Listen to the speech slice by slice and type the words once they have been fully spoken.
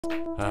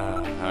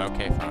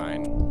Okay,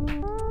 fine.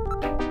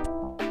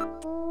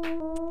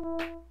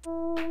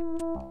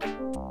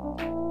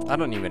 I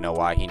don't even know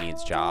why he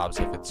needs jobs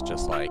if it's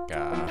just like, you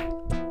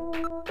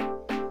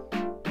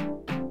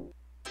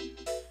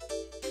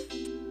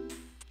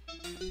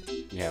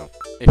know,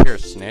 if you're a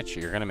snitch,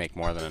 you're gonna make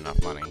more than enough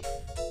money.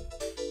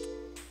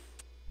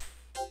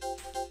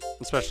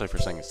 Especially for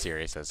something as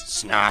serious as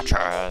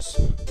snatchers.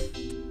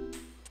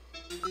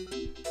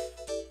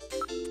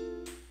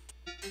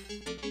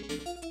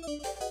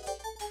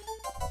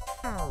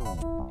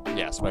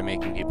 Yes, by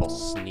making people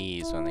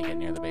sneeze when they get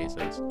near the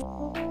bases.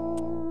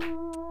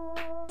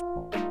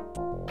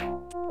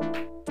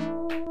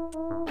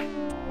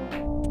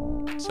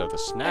 So the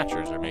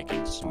snatchers are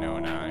making Snow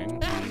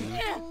 9.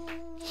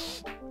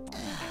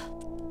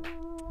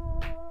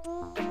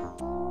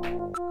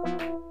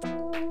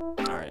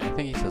 Alright, I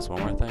think he says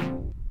one more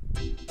thing.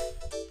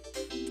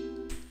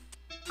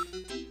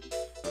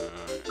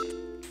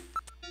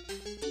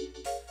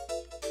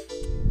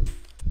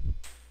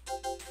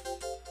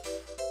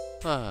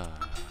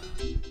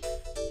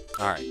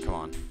 Alright, come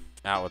on.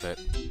 Out with it.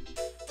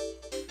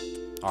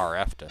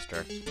 RF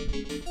district.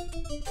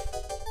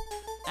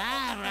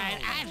 Alright,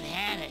 I've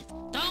had it.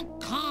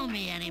 Don't call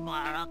me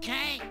anymore,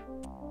 okay?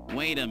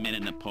 Wait a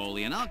minute,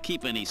 Napoleon. I'll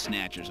keep any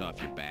snatchers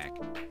off your back.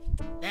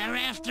 They're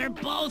after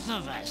both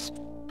of us.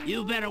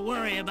 You better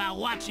worry about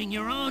watching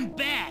your own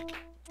back.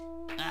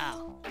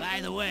 Oh,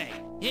 by the way,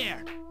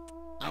 here.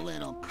 A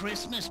little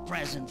Christmas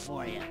present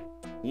for you.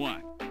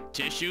 What?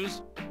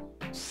 Tissues?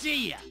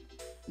 See ya.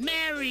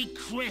 Merry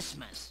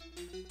Christmas.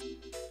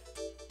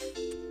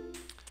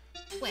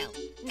 Well,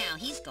 now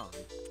he's gone.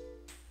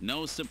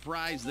 No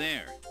surprise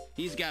there.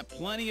 He's got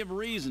plenty of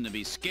reason to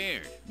be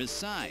scared.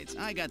 Besides,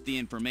 I got the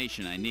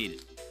information I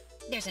needed.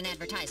 There's an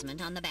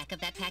advertisement on the back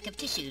of that pack of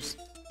tissues.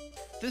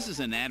 This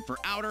is an ad for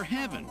outer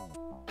heaven.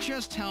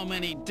 Just how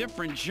many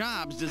different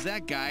jobs does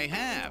that guy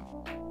have?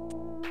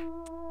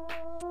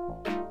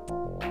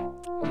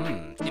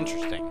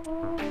 Interesting.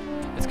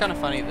 It's kind of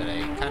funny that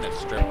a kind of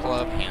strip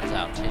club hands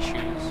out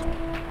tissues.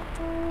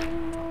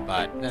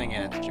 But then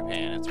again, it's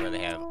Japan. It's where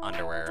they have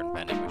underwear and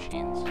vending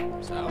machines.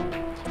 So,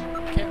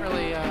 can't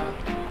really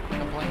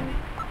complain.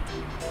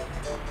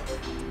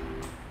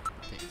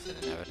 Things in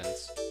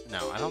evidence.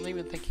 No, I don't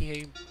even think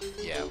he...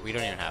 Yeah, we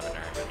don't even have it in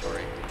our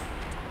inventory.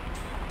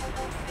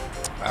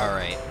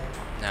 Alright.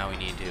 Now we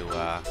need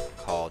to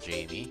call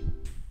Jamie.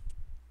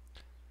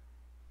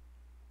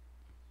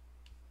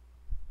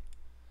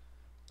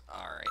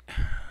 Alright.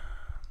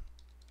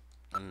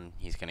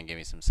 He's gonna give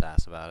me some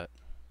sass about it.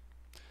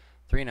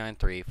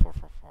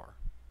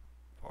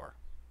 393-444-4.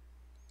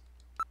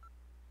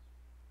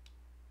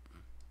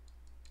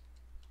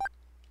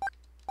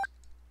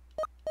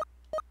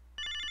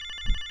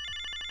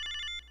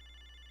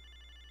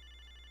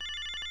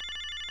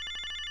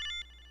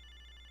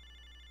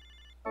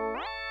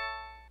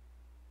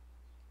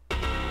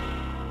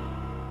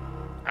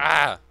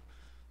 Ah!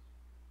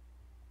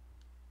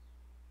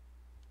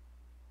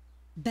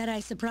 Bet I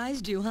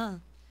surprised you, huh?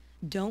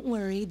 Don't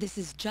worry, this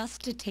is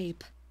just a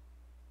tape.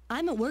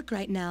 I'm at work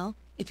right now.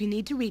 If you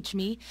need to reach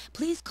me,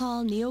 please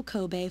call Neo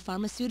Kobe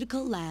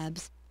Pharmaceutical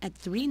Labs at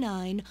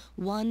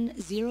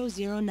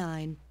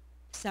 391009.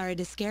 Sorry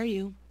to scare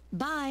you.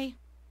 Bye!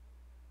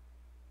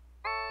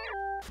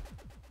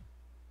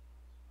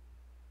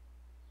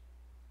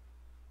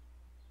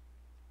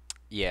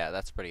 Yeah,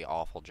 that's a pretty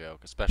awful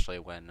joke, especially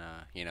when,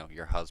 you know,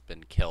 your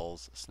husband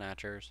kills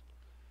snatchers.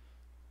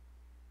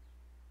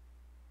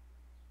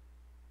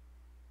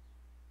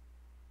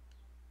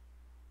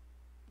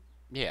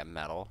 Yeah,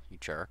 metal, you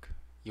jerk.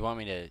 You want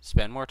me to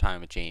spend more time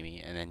with Jamie,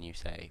 and then you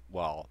say,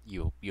 well,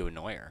 you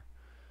annoy her.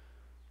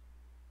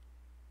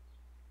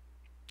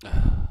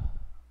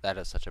 That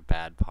is such a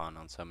bad pun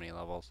on so many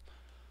levels.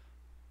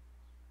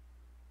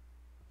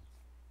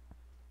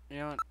 You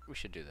know what? We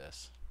should do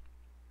this.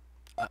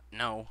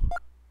 No.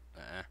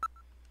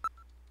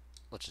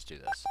 Let's just do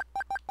this.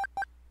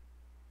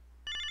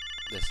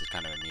 This is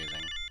kind of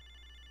amusing.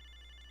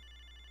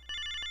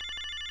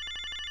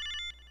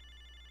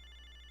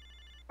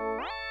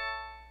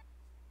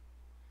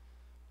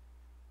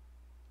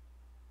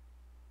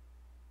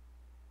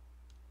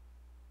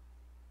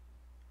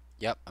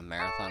 Yep, a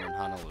marathon in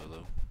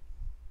Honolulu.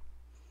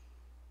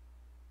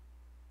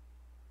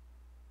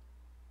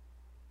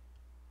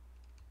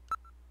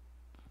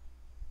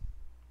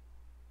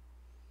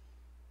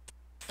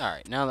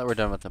 Alright, now that we're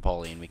done with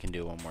Napoleon, we can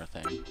do one more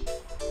thing.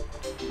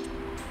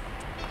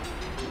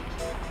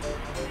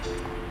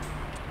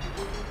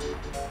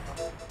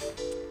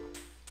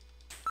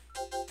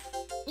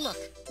 Look,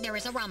 there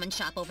is a ramen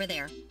shop over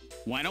there.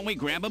 Why don't we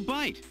grab a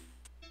bite?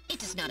 It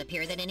does not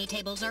appear that any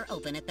tables are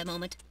open at the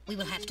moment. We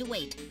will have to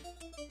wait.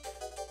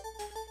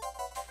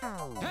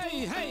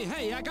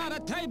 Hey, I got a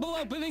table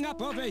opening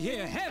up over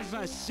here. Have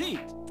a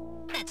seat.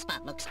 That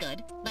spot looks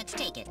good. Let's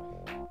take it.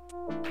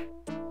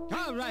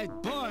 All right,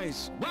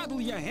 boys.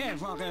 What'll you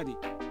have already?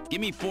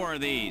 Give me 4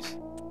 of these.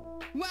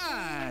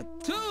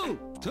 What?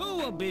 2? 2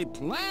 will be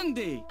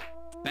plenty.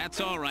 That's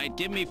all right.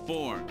 Give me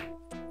 4.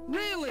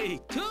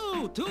 Really?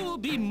 Two? Two will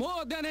be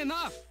more than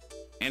enough.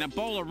 And a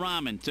bowl of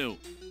ramen, too.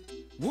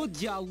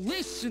 Would you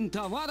listen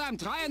to what I'm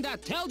trying to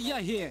tell you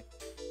here?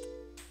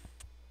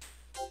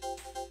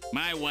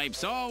 My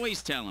wife's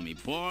always telling me,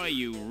 boy,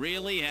 you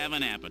really have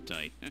an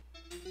appetite.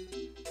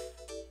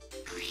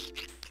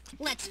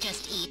 Let's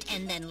just eat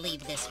and then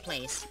leave this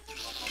place.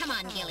 Come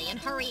on, Gillian,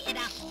 hurry it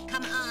up.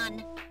 Come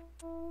on.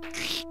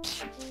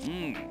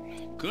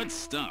 Good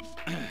stuff.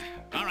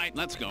 All right,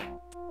 let's go.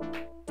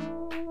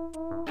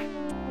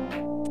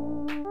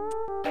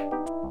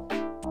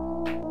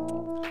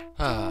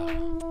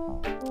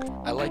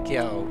 I like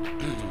how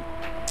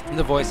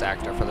the voice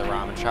actor for the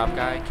ramen shop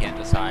guy can't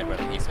decide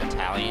whether he's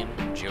Italian,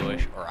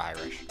 Jewish, or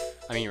Irish.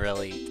 I mean,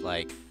 really,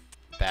 like,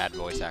 bad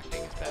voice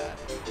acting is bad.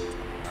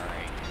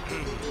 Alright.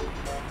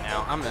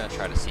 Now, I'm gonna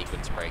try to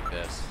sequence break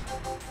this,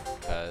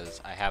 because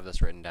I have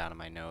this written down in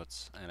my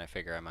notes, and I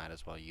figure I might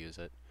as well use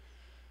it.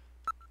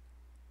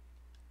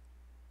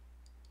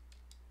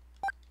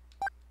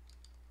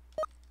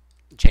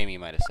 Jamie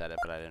might have said it,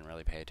 but I didn't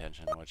really pay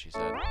attention to what she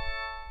said.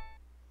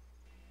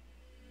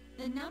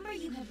 The number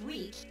you have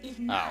reached is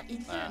not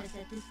in service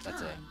at this time.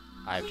 That's it.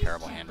 I have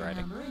terrible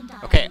handwriting.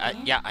 Dial Okay,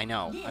 again. yeah, I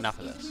know. This Enough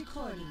of is this. the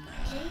recording.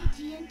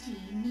 JT&T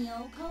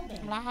Neo Kobe.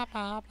 Blah,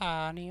 blah,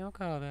 blah, Neo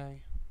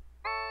Kobe.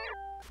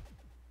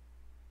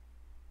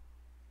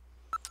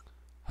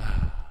 I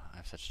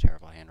have such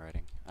terrible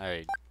handwriting.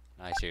 I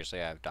seriously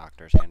have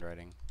doctor's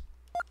handwriting.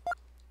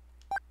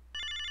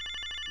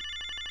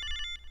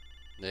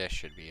 This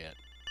should be it.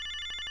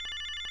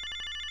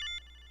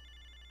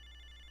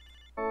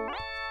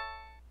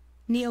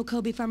 Neo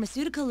Kobe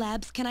Pharmaceutical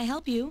Labs, can I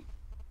help you?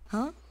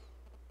 Huh?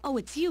 Oh,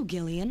 it's you,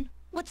 Gillian.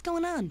 What's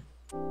going on?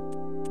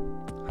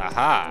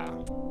 Haha!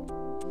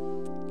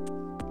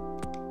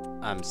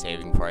 I'm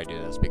saving before I do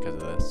this because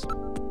of this.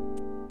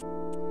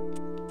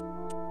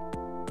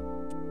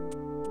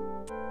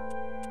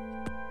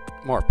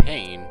 More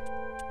pain?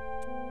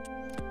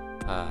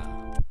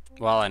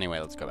 Well, anyway,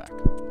 let's go back.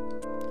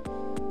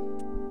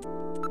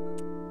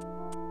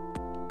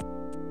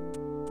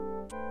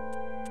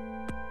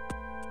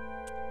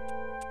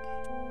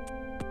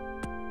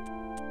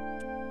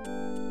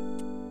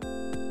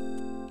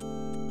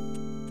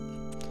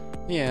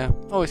 Yeah,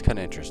 always kind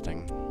of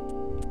interesting.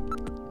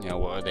 You know,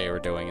 what they were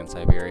doing in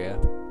Siberia.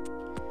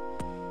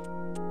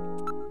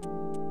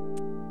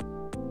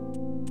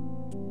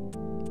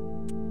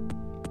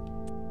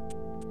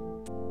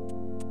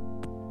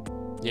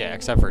 Yeah,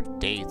 except for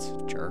dates,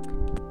 jerk.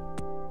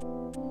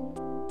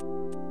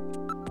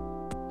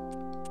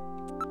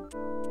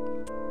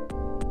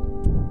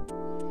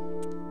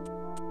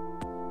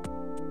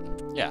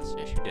 Yes,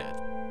 yes you did.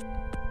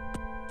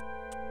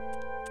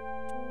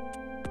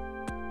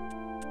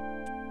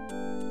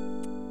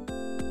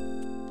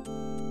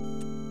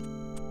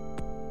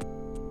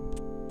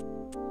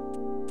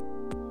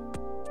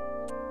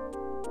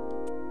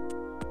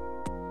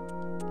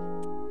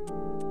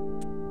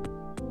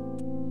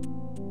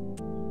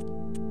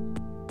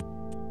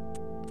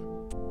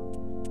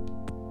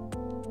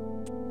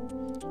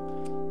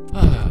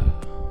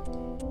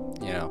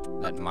 You know,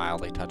 that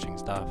mildly touching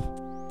stuff.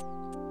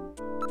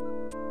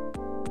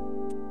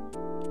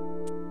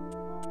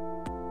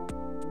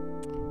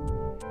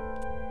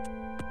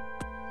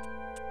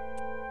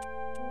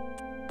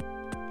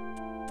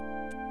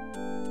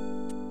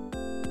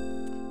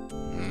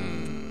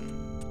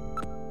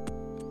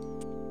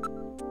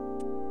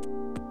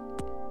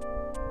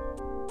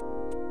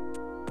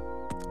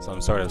 Some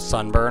sort of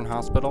sunburn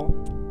hospital?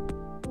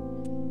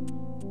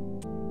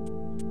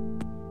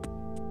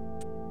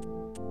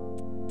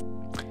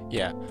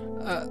 Yeah,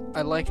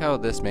 I like how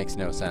this makes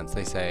no sense.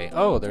 They say,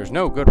 oh, there's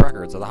no good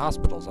records of the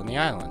hospitals on the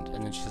island.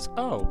 And it's just,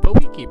 oh, but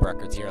we keep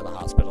records here of the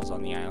hospitals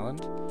on the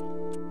island.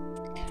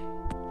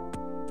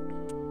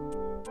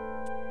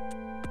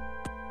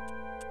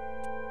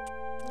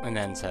 And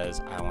then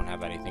says, I won't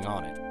have anything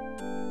on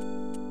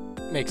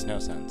it. Makes no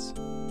sense.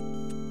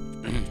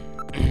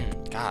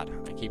 God,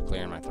 I keep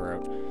clearing my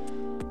throat.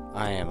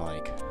 I am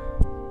like...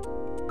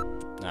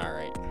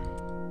 Alright.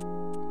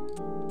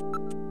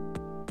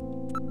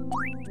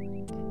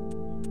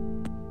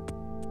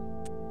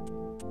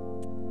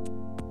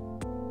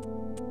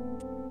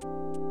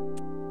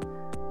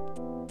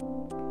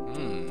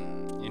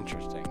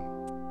 Interesting.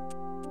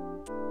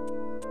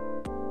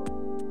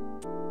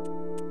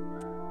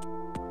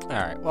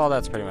 Alright, well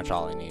that's pretty much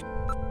all I need.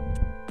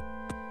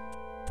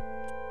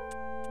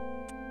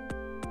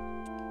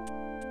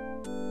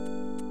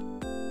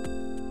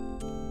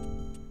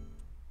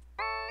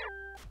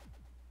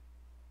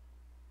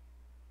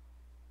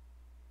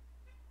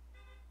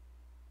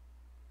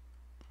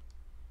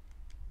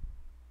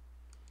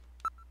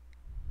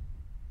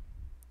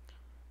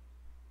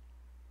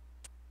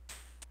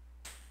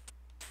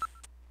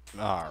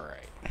 All right.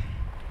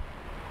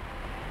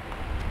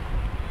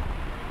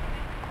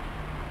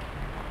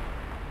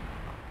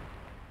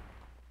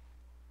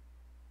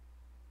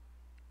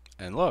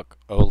 And look,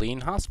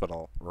 Olean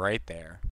Hospital right there.